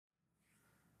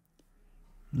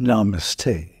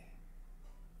Namaste.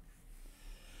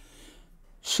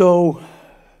 So,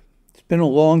 it's been a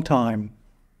long time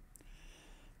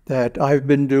that I've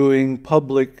been doing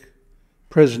public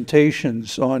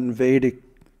presentations on Vedic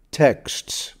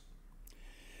texts.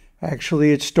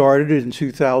 Actually, it started in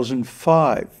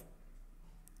 2005.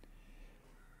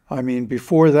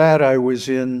 Before that, I was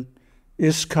in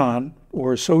ISKCON,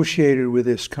 or associated with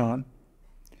ISKCON.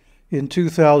 In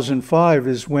 2005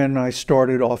 is when I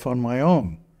started off on my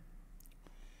own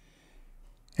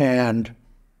and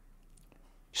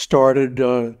started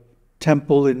a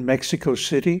temple in Mexico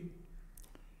City,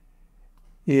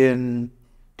 in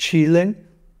Chile,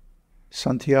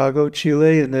 Santiago,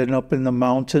 Chile, and then up in the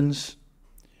mountains.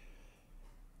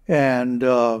 And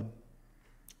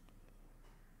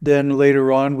then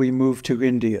later on, we moved to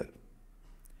India.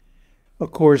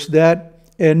 Of course, that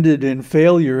ended in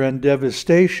failure and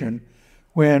devastation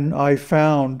when I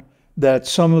found that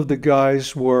some of the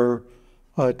guys were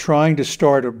trying to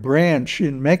start a branch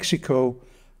in Mexico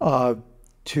as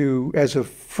a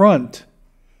front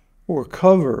or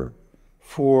cover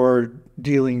for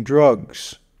dealing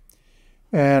drugs.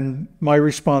 And my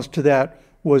response to that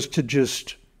was to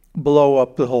just blow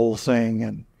up the whole thing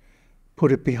and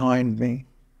put it behind me.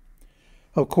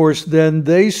 Of course, then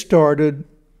they started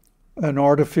an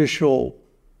artificial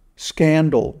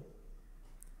scandal,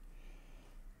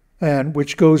 and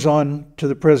which goes on to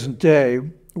the present day,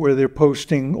 where they're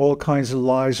posting all kinds of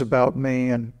lies about me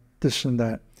and this and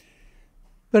that.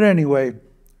 But anyway,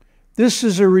 this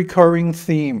is a recurring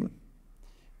theme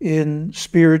in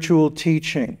spiritual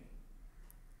teaching.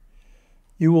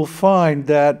 You will find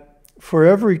that for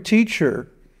every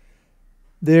teacher,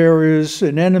 there is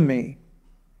an enemy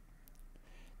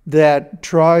that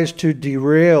tries to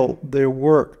derail their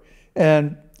work.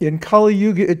 And in Kali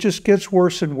Yuga, it just gets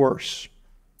worse and worse.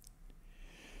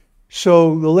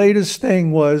 So the latest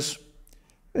thing was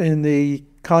in the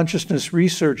Consciousness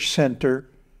Research Center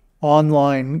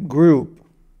online group.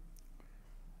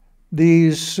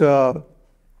 These young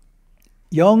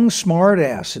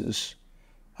smartasses,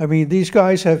 these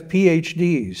guys have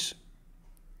PhDs,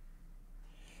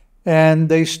 and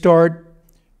they start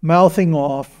mouthing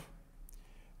off,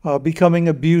 becoming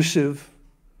abusive,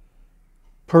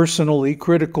 personally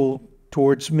critical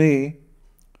towards me,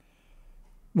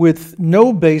 with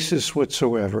no basis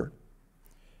whatsoever,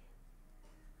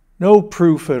 no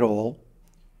proof at all.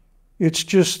 It's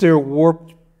just their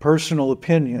warped personal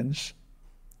opinions.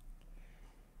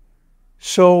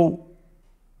 So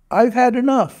I've had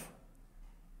enough.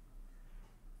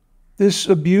 This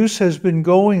abuse has been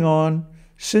going on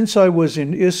since I was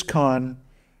in ISKCON,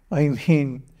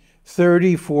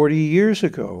 30, 40 years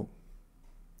ago.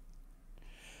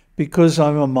 Because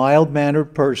I'm a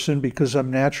mild-mannered person, because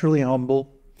I'm naturally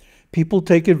humble, people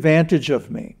take advantage of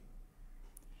me.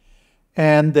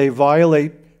 And they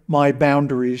violate my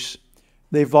boundaries.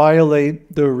 They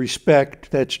violate the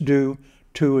respect that's due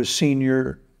to a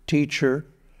senior teacher,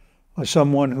 or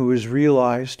someone who is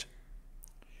realized.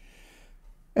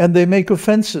 And they make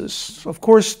offenses. Of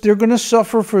course, they're going to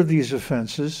suffer for these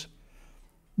offenses.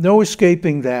 No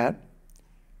escaping that.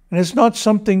 And it's not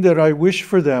something that I wish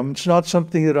for them. It's not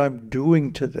something that I'm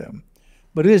doing to them.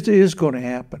 But it is going to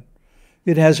happen.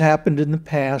 It has happened in the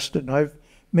past, and I've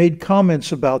made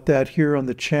comments about that here on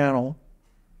the channel.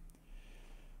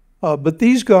 But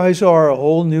these guys are a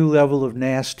whole new level of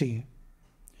nasty.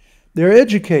 They're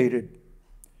educated.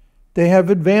 They have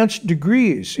advanced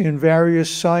degrees in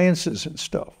various sciences and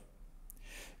stuff.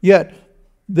 Yet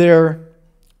their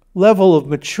level of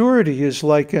maturity is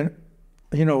like a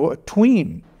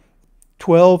tween,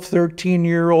 12,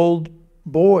 13-year-old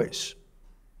boys.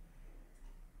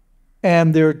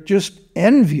 And they're just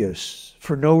envious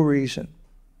for no reason.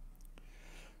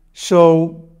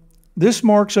 So this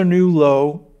marks a new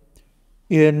low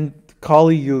in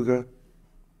Kali Yuga.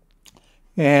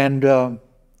 And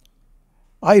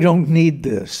I don't need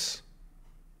this.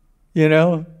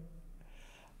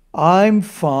 I'm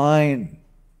fine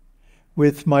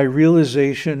with my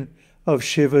realization of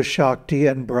Shiva, Shakti,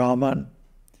 and Brahman.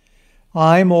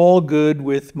 I'm all good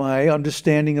with my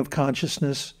understanding of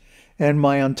consciousness and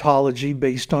my ontology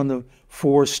based on the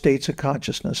 4 states of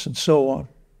consciousness and so on.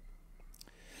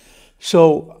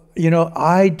 So,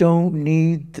 I don't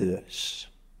need this.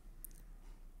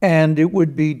 And it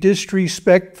would be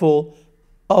disrespectful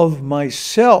of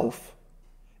myself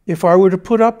if I were to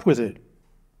put up with it.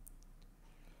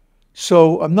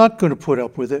 So I'm not going to put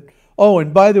up with it. Oh,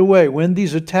 and by the way, when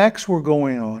these attacks were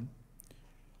going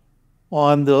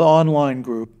on the online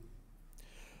group,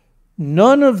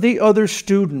 none of the other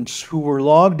students who were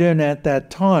logged in at that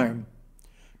time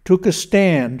took a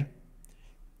stand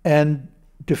and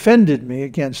defended me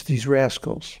against these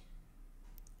rascals.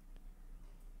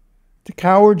 The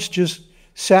cowards just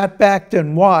sat back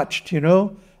and watched,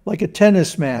 like a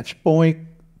tennis match. Boink,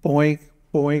 boink,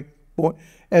 boink, boink.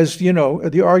 As,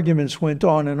 the arguments went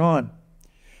on and on.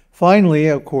 Finally,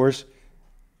 of course,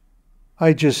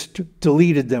 I just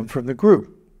deleted them from the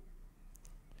group.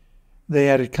 They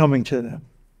had it coming to them.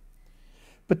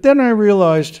 But then I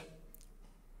realized,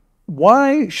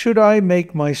 why should I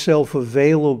make myself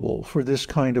available for this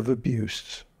kind of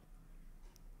abuse?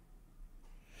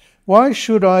 Why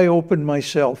should I open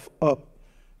myself up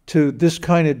to this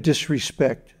kind of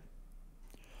disrespect?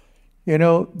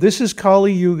 This is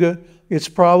Kali Yuga. It's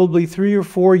probably 3 or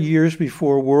 4 years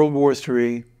before World War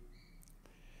III.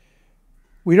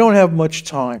 We don't have much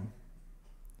time.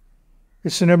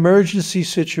 It's an emergency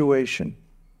situation.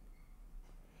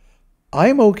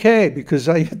 I'm okay because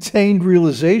I attained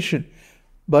realization,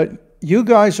 but you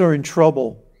guys are in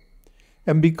trouble.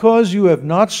 And because you have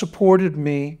not supported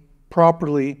me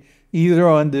properly, either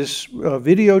on this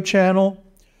video channel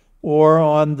or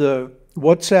on the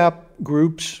WhatsApp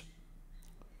groups,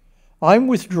 I'm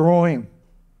withdrawing.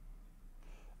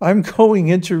 I'm going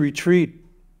into retreat.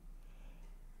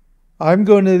 I'm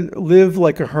going to live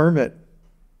like a hermit.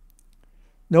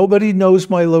 Nobody knows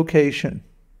my location,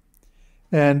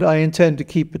 and I intend to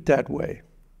keep it that way.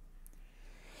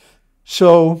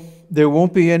 So there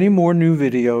won't be any more new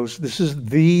videos. This is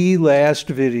the last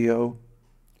video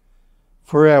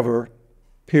forever,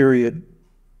 period.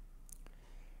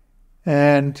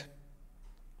 And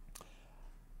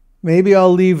maybe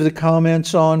I'll leave the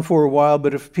comments on for a while,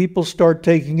 but if people start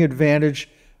taking advantage,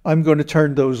 I'm going to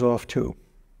turn those off too.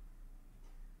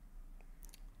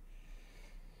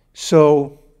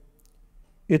 So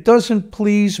it doesn't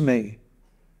please me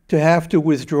to have to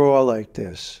withdraw like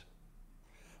this,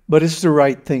 but it's the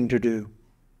right thing to do.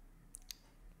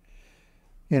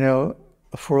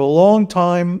 For a long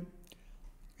time,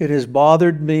 it has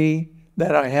bothered me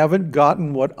that I haven't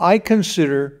gotten what I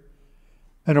consider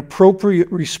an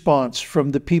appropriate response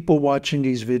from the people watching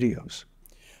these videos.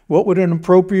 What would an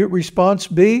appropriate response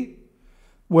be?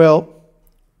 Well,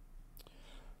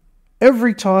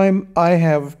 every time I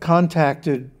have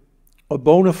contacted a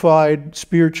bona fide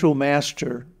spiritual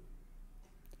master,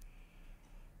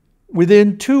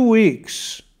 within 2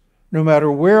 weeks, no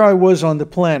matter where I was on the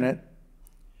planet,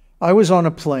 I was on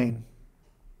a plane.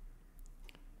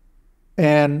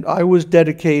 And I was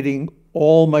dedicating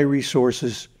all my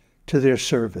resources to their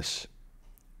service.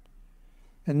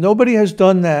 And nobody has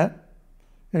done that,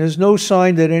 and there's no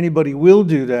sign that anybody will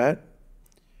do that.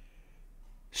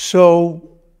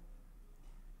 So,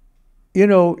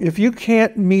 if you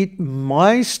can't meet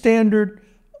my standard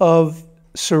of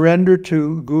surrender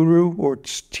to guru or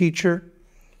teacher,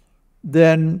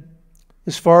 then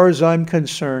as far as I'm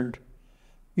concerned,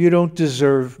 you don't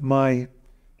deserve my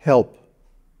help.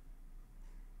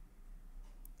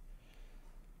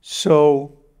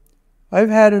 So I've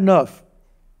had enough.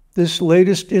 This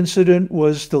latest incident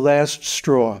was the last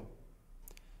straw.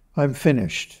 I'm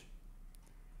finished.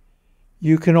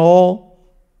 You can all,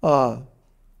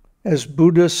 as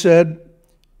Buddha said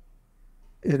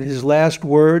in his last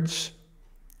words,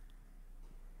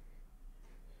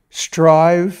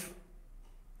 strive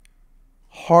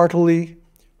heartily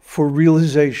for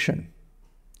realization.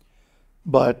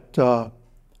 But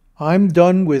I'm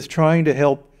done with trying to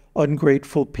help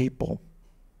ungrateful people.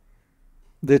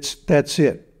 That's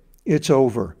it. It's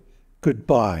over.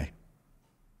 Goodbye.